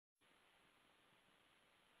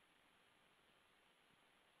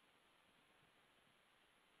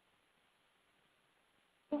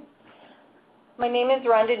My name is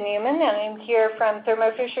Rhonda Newman, and I'm here from Thermo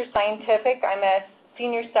Fisher Scientific. I'm a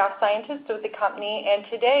senior staff scientist with the company, and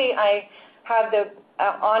today I have the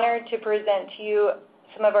honor to present to you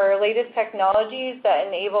some of our latest technologies that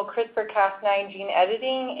enable CRISPR Cas9 gene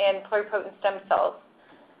editing and pluripotent stem cells.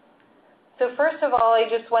 So first of all, I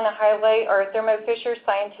just want to highlight our Thermo Fisher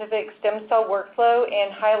Scientific stem cell workflow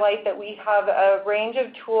and highlight that we have a range of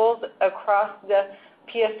tools across the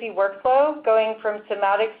PSC workflow, going from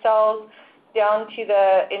somatic cells down to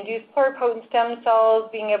the induced pluripotent stem cells,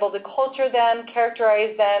 being able to culture them,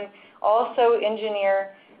 characterize them, also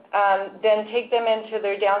engineer, then take them into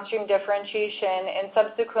their downstream differentiation and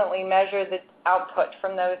subsequently measure the output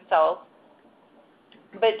from those cells.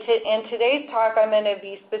 But in today's talk, I'm going to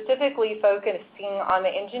be specifically focusing on the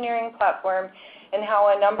engineering platform and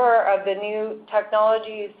how a number of the new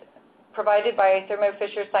technologies provided by Thermo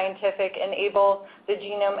Fisher Scientific enable the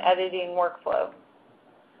genome editing workflow.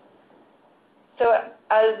 So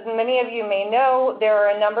as many of you may know, there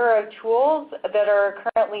are a number of tools that are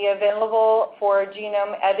currently available for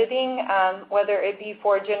genome editing, whether it be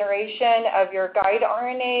for generation of your guide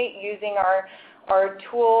RNA using our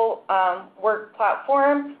tool work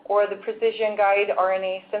platform or the Precision Guide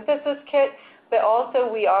RNA Synthesis Kit, but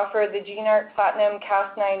also we offer the GeneArt Platinum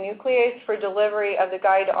Cas9 nuclease for delivery of the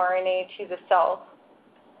guide RNA to the cell.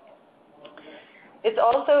 It's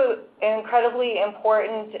also incredibly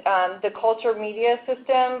important, the culture media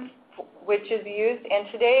system which is used, and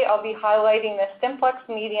today I'll be highlighting the StimFlex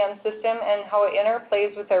medium system and how it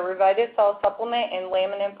interplays with our Revited Cell Supplement and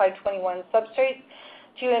Laminin 521 substrates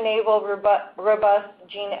to enable robust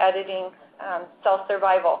gene editing cell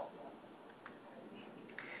survival.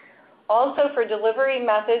 Also, for delivery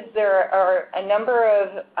methods, there are a number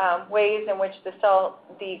of ways in which the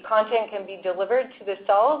content can be delivered to the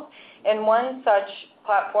cells, and one such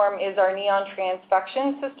platform is our Neon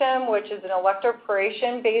Transfection system, which is an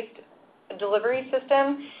Electroporation-Based delivery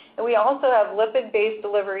system. And we also have Lipid-Based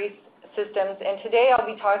delivery systems, and today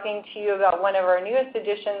I'll be talking to you about one of our newest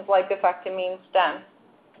additions, Lipofectamine stem.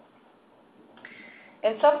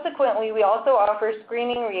 And subsequently, we also offer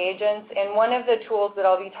screening reagents, and one of the tools that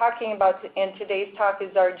I'll be talking about in today's talk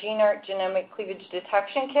is our GeneArt Genomic Cleavage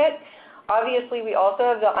Detection Kit. Obviously, we also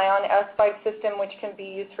have the Ion S5 system, which can be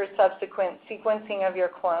used for subsequent sequencing of your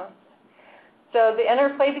clones. So the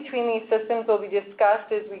interplay between these systems will be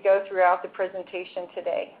discussed as we go throughout the presentation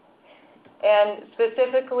today. And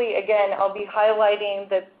specifically, again, I'll be highlighting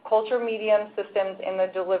the culture medium systems and the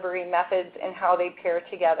delivery methods and how they pair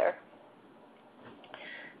together.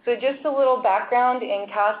 So just a little background in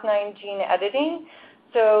Cas9 gene editing.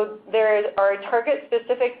 So there are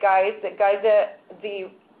target-specific guides that guide the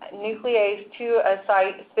nuclease to a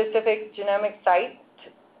specific genomic site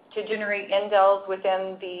to generate indels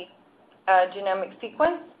within the genomic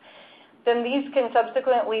sequence. Then these can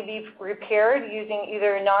subsequently be repaired using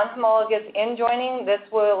either non-homologous end joining. This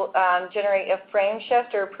will generate a frame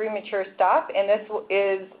shift or a premature stop, and this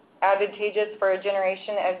is advantageous for a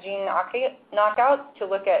generation of gene knockouts to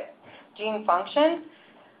look at gene function.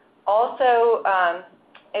 Also,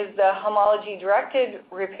 is the homology-directed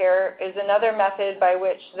repair is another method by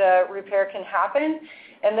which the repair can happen,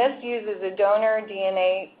 and this uses a donor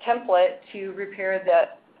DNA template to repair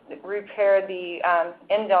the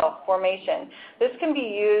indel formation. This can be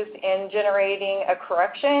used in generating a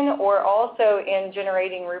correction or also in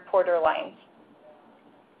generating reporter lines.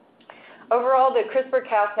 Overall, the CRISPR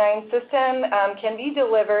Cas9 system can be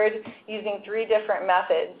delivered using 3 different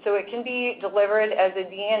methods. So it can be delivered as a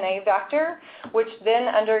DNA vector, which then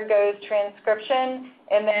undergoes transcription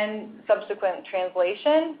and then subsequent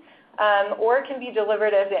translation. Or it can be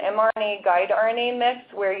delivered as an mRNA guide RNA mix,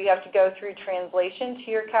 where you have to go through translation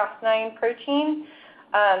to your Cas9 protein.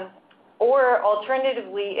 Or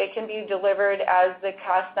alternatively, it can be delivered as the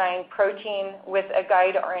Cas9 protein with a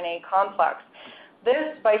guide RNA complex.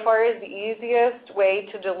 This, by far, is the easiest way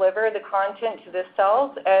to deliver the content to the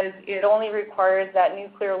cells, as it only requires that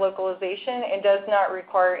nuclear localization and does not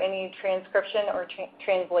require any transcription or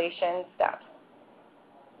translation steps.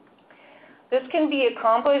 This can be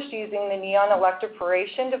accomplished using the Neon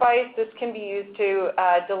electroporation device. This can be used to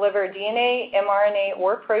deliver DNA, mRNA,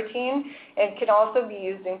 or protein, and can also be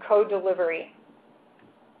used in co-delivery.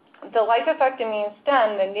 The Lipofectamine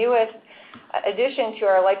stem, the newest addition to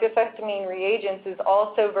our lipofectamine reagents, is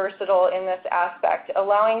also versatile in this aspect,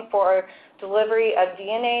 allowing for delivery of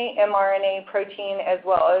DNA, mRNA, protein, as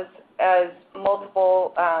well as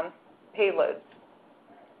multiple payloads.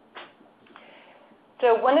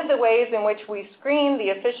 So one of the ways in which we screen the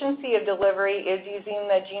efficiency of delivery is using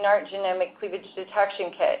the GeneArt Genomic Cleavage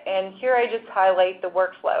Detection Kit. And here I just highlight the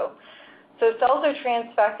workflow. So cells are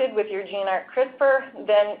transfected with your gene art CRISPR,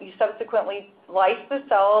 then you subsequently lyse the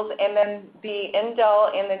cells, and then the indel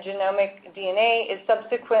in the genomic DNA is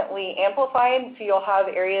subsequently amplified, so you'll have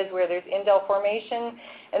areas where there's indel formation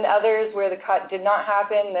and others where the cut did not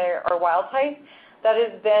happen, there are wild type. That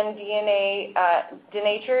is then DNA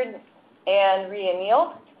denatured and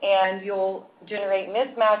reannealed, and you'll generate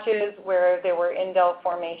mismatches where there were indel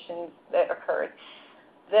formations that occurred.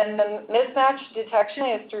 Then the mismatch detection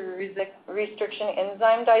is through restriction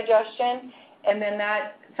enzyme digestion, and then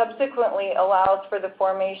that subsequently allows for the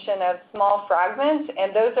formation of small fragments,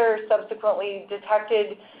 and those are subsequently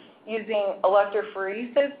detected using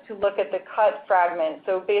electrophoresis to look at the cut fragment.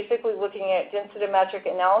 So basically looking at densitometric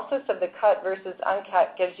analysis of the cut versus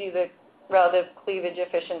uncut gives you the relative cleavage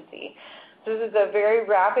efficiency. So this is a very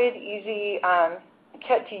rapid, easy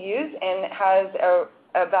kit to use, and has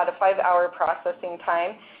about a 5-hour processing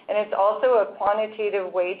time, and it's also a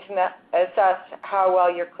quantitative way to assess how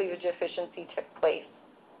well your cleavage efficiency took place.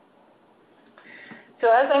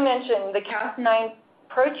 So as I mentioned, the Cas9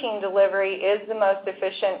 protein delivery is the most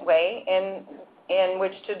efficient way in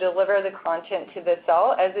which to deliver the content to the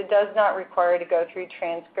cell, as it does not require to go through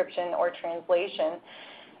transcription or translation.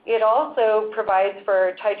 It also provides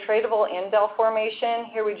for titratable indel formation.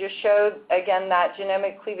 Here we just showed, again, that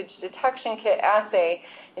genomic cleavage detection kit assay,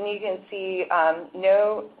 and you can see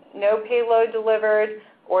no payload delivered,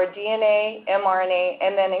 or DNA, mRNA,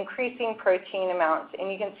 and then increasing protein amounts.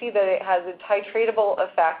 And you can see that it has a titratable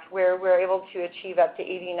effect where we're able to achieve up to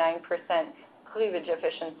 89% cleavage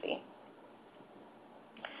efficiency.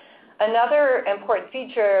 Another important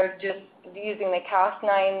feature of just using the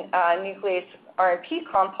Cas9 nuclease RNP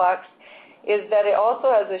complex is that it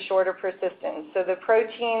also has a shorter persistence. So the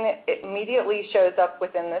protein immediately shows up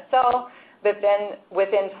within the cell, but then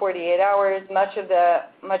within 48 hours, much of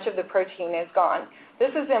the protein is gone. This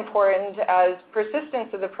is important as persistence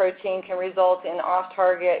of the protein can result in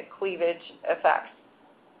off-target cleavage effects.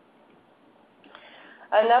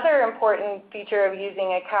 Another important feature of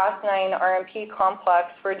using a Cas9 RNP complex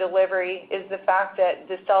for delivery is the fact that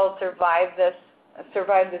the cells survive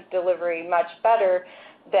this delivery much better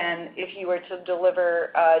than if you were to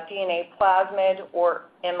deliver DNA plasmid or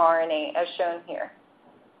mRNA, as shown here.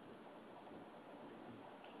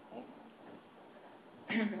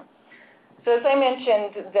 So as I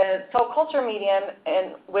mentioned, the cell culture medium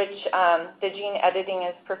in which the gene editing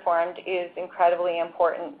is performed is incredibly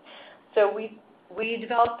important. So we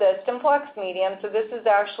developed the Simplex medium. So this is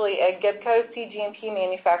actually a GIBCO cGMP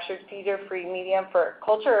manufactured feeder-free medium for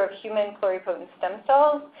culture of human pluripotent stem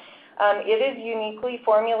cells. It is uniquely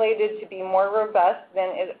formulated to be more robust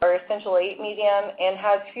than our Essential 8 medium and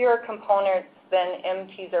has fewer components than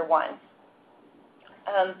mTESR1.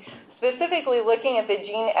 Specifically looking at the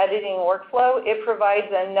gene editing workflow, it provides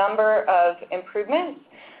a number of improvements.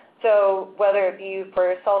 So whether it be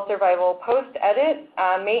for cell survival post-edit,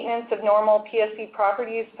 maintenance of normal PSC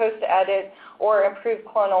properties post-edit, or improved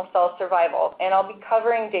clonal cell survival. And I'll be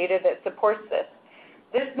covering data that supports this.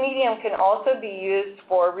 This medium can also be used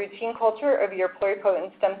for routine culture of your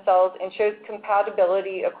pluripotent stem cells and shows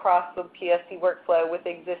compatibility across the PSC workflow with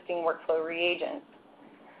existing workflow reagents.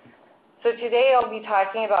 So today I'll be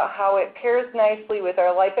talking about how it pairs nicely with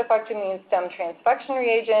our lipofectamine stem transfection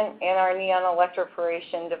reagent and our neon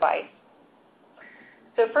electroporation device.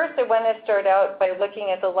 So first I want to start out by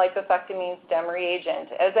looking at the lipofectamine stem reagent.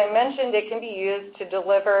 As I mentioned, it can be used to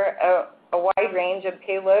deliver a wide range of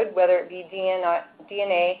payload, whether it be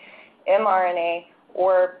DNA, mRNA,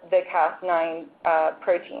 or the Cas9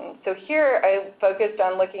 protein. So here I focused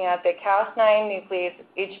on looking at the Cas9 nuclease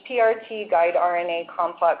HPRT guide RNA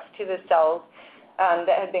complex to the cells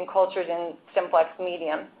that had been cultured in Simplex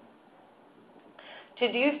medium. To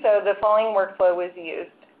do so, the following workflow was used.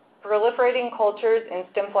 Proliferating cultures in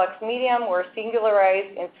Simplex medium were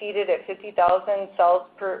singularized and seeded at 50,000 cells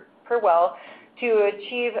per well to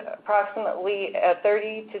achieve approximately a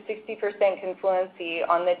 30 to 60% confluency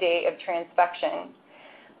on the day of transfection.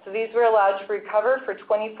 So these were allowed to recover for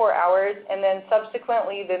 24 hours, and then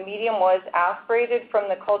subsequently the medium was aspirated from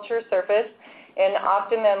the culture surface, and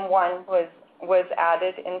Optimum 1 was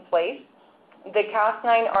added in place. The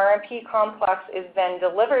Cas9 RNP complex is then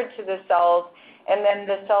delivered to the cells, and then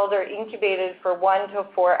the cells are incubated for 1 to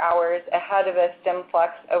 4 hours ahead of a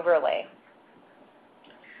Simplex overlay.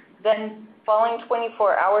 Then following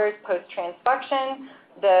 24 hours post-transfection,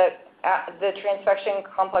 the transfection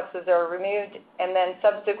complexes are removed, and then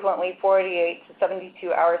subsequently 48 to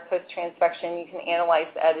 72 hours post-transfection, you can analyze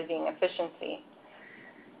the editing efficiency.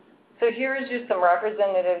 So here is just some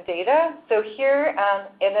representative data. So here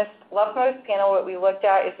in this leftmost panel, what we looked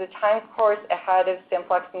at is the time course ahead of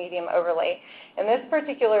simplex medium overlay. In this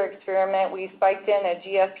particular experiment, we spiked in a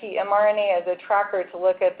GFP mRNA as a tracker to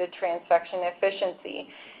look at the transfection efficiency.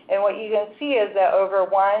 And what you can see is that over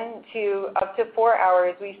 1 to up to 4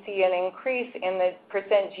 hours, we see an increase in the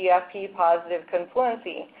percent GFP positive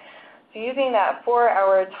confluency. So using that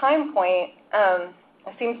 4-hour time point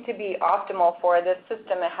seems to be optimal for this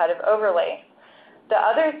system ahead of overlay. The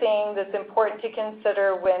other thing that's important to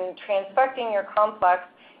consider when transfecting your complex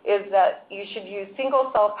is that you should use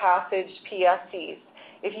single-cell passage PSCs.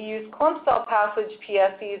 If you use clump cell passage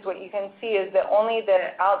PSCs, what you can see is that only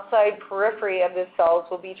the outside periphery of the cells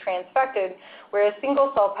will be transfected, whereas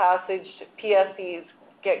single-cell passage PSCs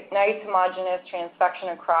get nice homogeneous transfection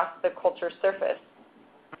across the culture surface.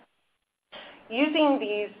 Using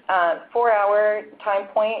these 4-hour time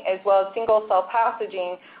point as well as single-cell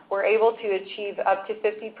passaging, we're able to achieve up to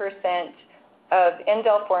 50% of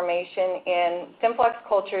indel formation in simplex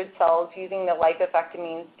cultured cells using the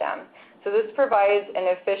lipofectamine stem. So this provides an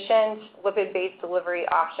efficient lipid-based delivery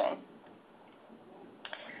option.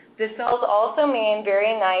 The cells also maintain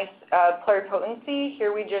very nice pluripotency.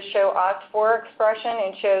 Here we just show OCT4 expression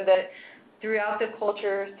and show that throughout the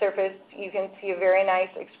culture surface you can see a very nice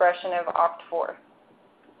expression of OCT4.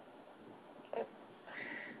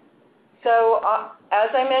 So as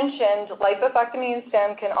I mentioned, lipofectamine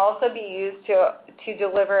stem can also be used to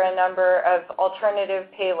deliver a number of alternative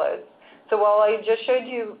payloads. So while I just showed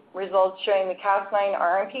you results showing the Cas9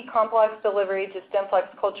 RNP complex delivery to simplex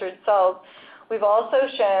cultured cells, we've also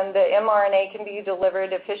shown that mRNA can be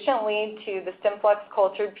delivered efficiently to the simplex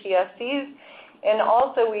cultured PSCs, and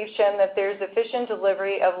also we've shown that there's efficient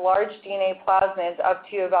delivery of large DNA plasmids up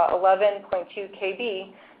to about 11.2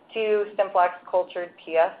 kb to simplex cultured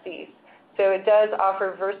PSCs. So it does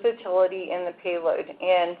offer versatility in the payload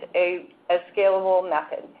and a scalable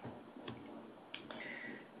method.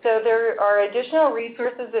 So there are additional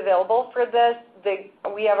resources available for this.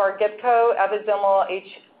 We have our GIPCO episomal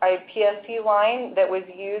PSC line that was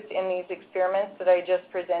used in these experiments that I just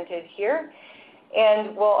presented here.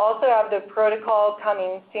 And we'll also have the protocol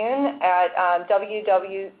coming soon at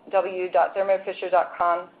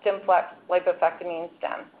www.thermofisher.com, simplex lipofectamine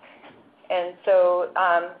stem. And so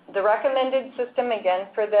the recommended system, again,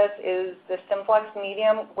 for this is the simplex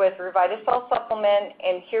medium with Reviticell supplement,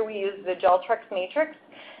 and here we use the Geltrex matrix.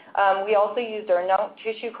 We also used our NUNC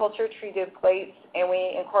tissue culture treated plates, and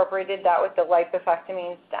we incorporated that with the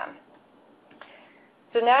lipofectamine stem.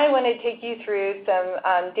 So now I want to take you through some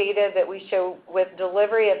data that we show with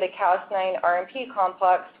delivery of the Cas9 RNP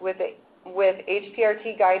complex with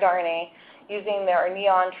HPRT guide RNA using our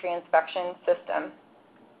Neon transfection system.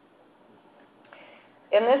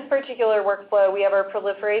 In this particular workflow, we have our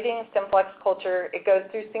proliferating simplex culture. It goes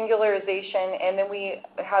through singularization, and then we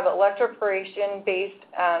have electroporation-based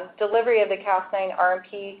delivery of the Cas9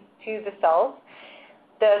 RNP to the cells.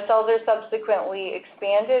 The cells are subsequently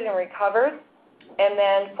expanded and recovered, and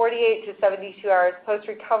then 48 to 72 hours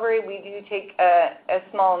post-recovery, we do take a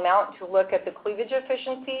small amount to look at the cleavage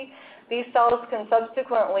efficiency. These cells can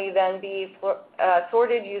subsequently then be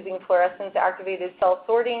sorted using fluorescence-activated cell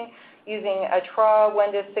sorting, using a TRA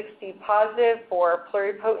 1 to 60 positive for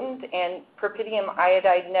pluripotent and propydium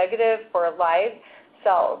iodide negative for live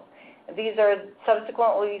cells. These are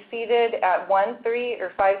subsequently seeded at 1, 3,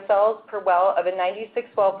 or 5 cells per well of a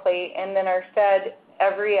 96-well plate, and then are fed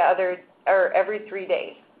every 3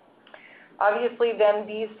 days. Obviously, then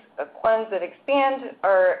these clones that expand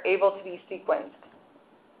are able to be sequenced.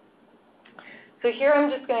 So here I'm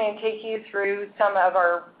just going to take you through some of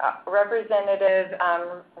our representative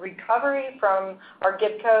recovery from our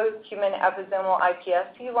GIPCO human episomal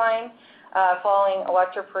iPSC line following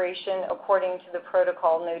electroporation according to the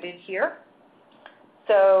protocol noted here.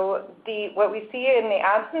 So what we see in the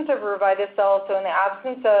absence of Reviticell, so in the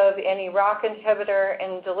absence of any ROCK inhibitor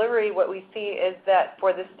and delivery, what we see is that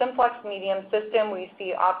for the simplex medium system, we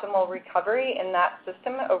see optimal recovery in that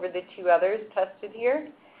system over the 2 others tested here.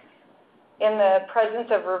 In the presence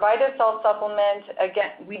of Reviticell supplement,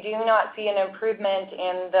 again, we do not see an improvement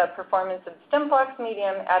in the performance of simplex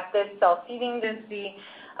medium at this cell seeding density,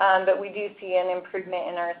 but we do see an improvement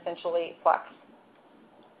in our essential 8-plex.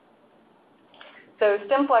 So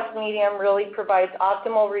simplex medium really provides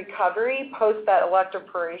optimal recovery post that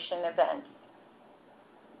electroporation event.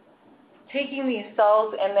 taking these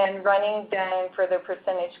cells and then running them for the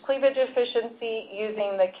percentage cleavage efficiency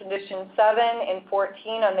using the condition 7 and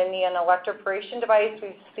 14 on the neon electroporation device,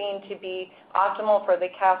 we've seen to be optimal for the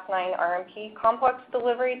Cas9 RMP complex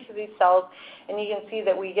delivery to these cells. And you can see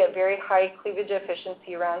that we get very high cleavage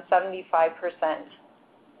efficiency, around 75%.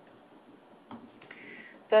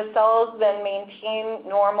 The cells then maintain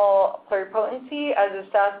normal pluripotency as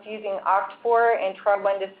assessed using OCT4 and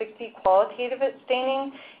TROB1-60 qualitative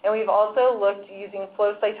staining. And we've also looked using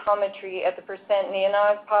flow cytometry at the percent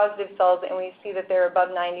NANOG positive cells, and we see that they're above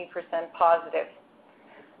 90% positive.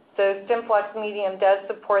 So Stimplex medium does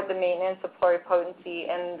support the maintenance of pluripotency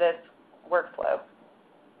in this workflow.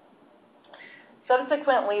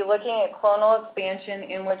 Subsequently, looking at clonal expansion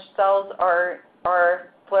in which cells are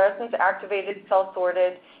fluorescence activated, cell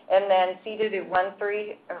sorted, and then seeded at 1,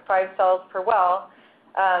 3, or 5 cells per well,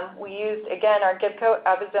 we used, again, our Gibco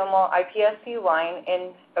episomal iPSC line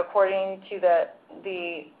according to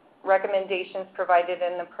the recommendations provided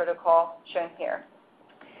in the protocol shown here.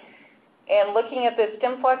 And looking at the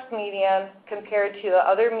Stimplex medium compared to the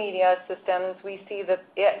other media systems, we see that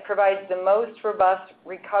it provides the most robust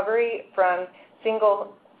recovery from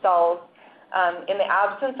single cells in the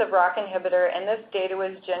absence of ROCK inhibitor, and this data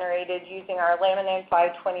was generated using our laminin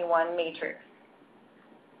 521 matrix.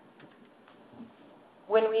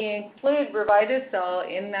 When we include Revita-cell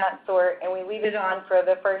in that sort and we leave it on for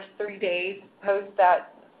the first 3 days post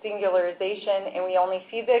that singularization, and we only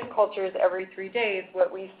feed the cultures every 3 days,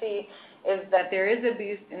 what we see is that there is a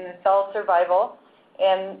boost in the cell survival,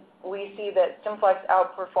 and we see that Stimplex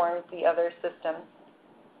outperforms the other systems.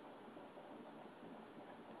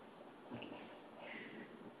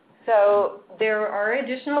 So there are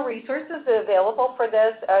additional resources available for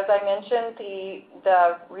this. As I mentioned,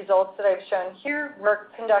 the results that I've shown here were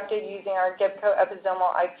conducted using our Gibco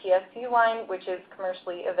episomal iPSC line, which is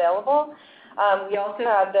commercially available. We also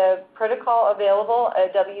have the protocol available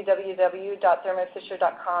at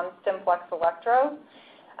www.thermofisher.com /StimplexElectro.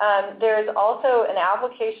 There is also an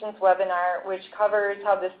applications webinar which covers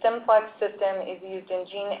how the Stimplex system is used in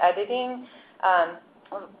gene editing,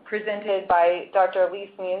 presented by Dr.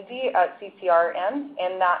 Elise Munzi at CCRM,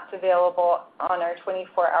 and that's available on our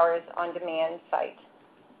 24 hours on demand site.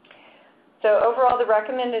 So overall, the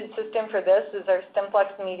recommended system for this is our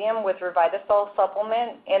Stimplex medium with Revita-cell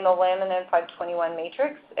supplement and the laminin 521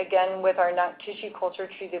 matrix, again with our tissue culture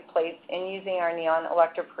treated plates and using our neon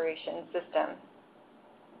electroporation system.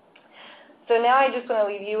 So now I just want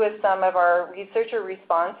to leave you with some of our researcher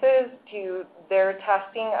responses to their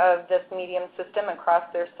testing of this medium system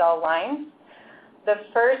across their cell lines. The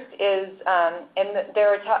first is, and there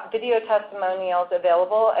are video testimonials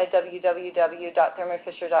available at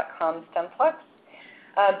www.thermofisher.com /Stimplex.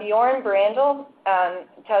 Bjorn Brandl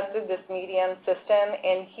tested this medium system,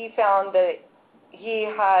 and he found that he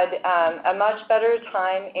had a much better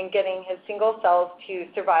time in getting his single cells to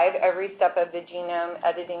survive every step of the genome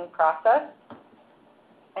editing process.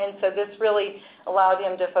 And so this really allowed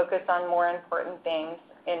him to focus on more important things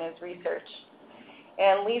in his research.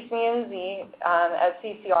 And Lise Munzi at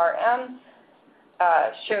CCRM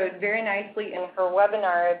showed very nicely in her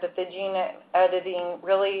webinar that the gene editing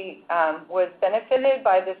really was benefited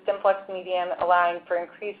by the Stimplex medium, allowing for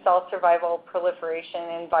increased cell survival, proliferation,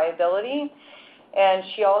 and viability. And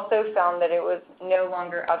she also found that it was no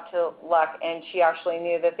longer up to luck, and she actually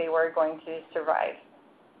knew that they were going to survive.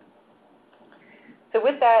 So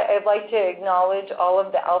with that, I'd like to acknowledge all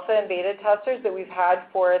of the alpha and beta testers that we've had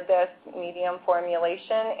for this medium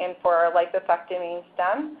formulation and for our lipofectamine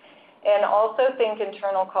stem, and also thank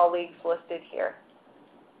internal colleagues listed here.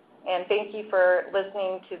 And thank you for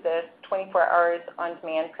listening to this 24 hours on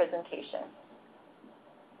demand presentation.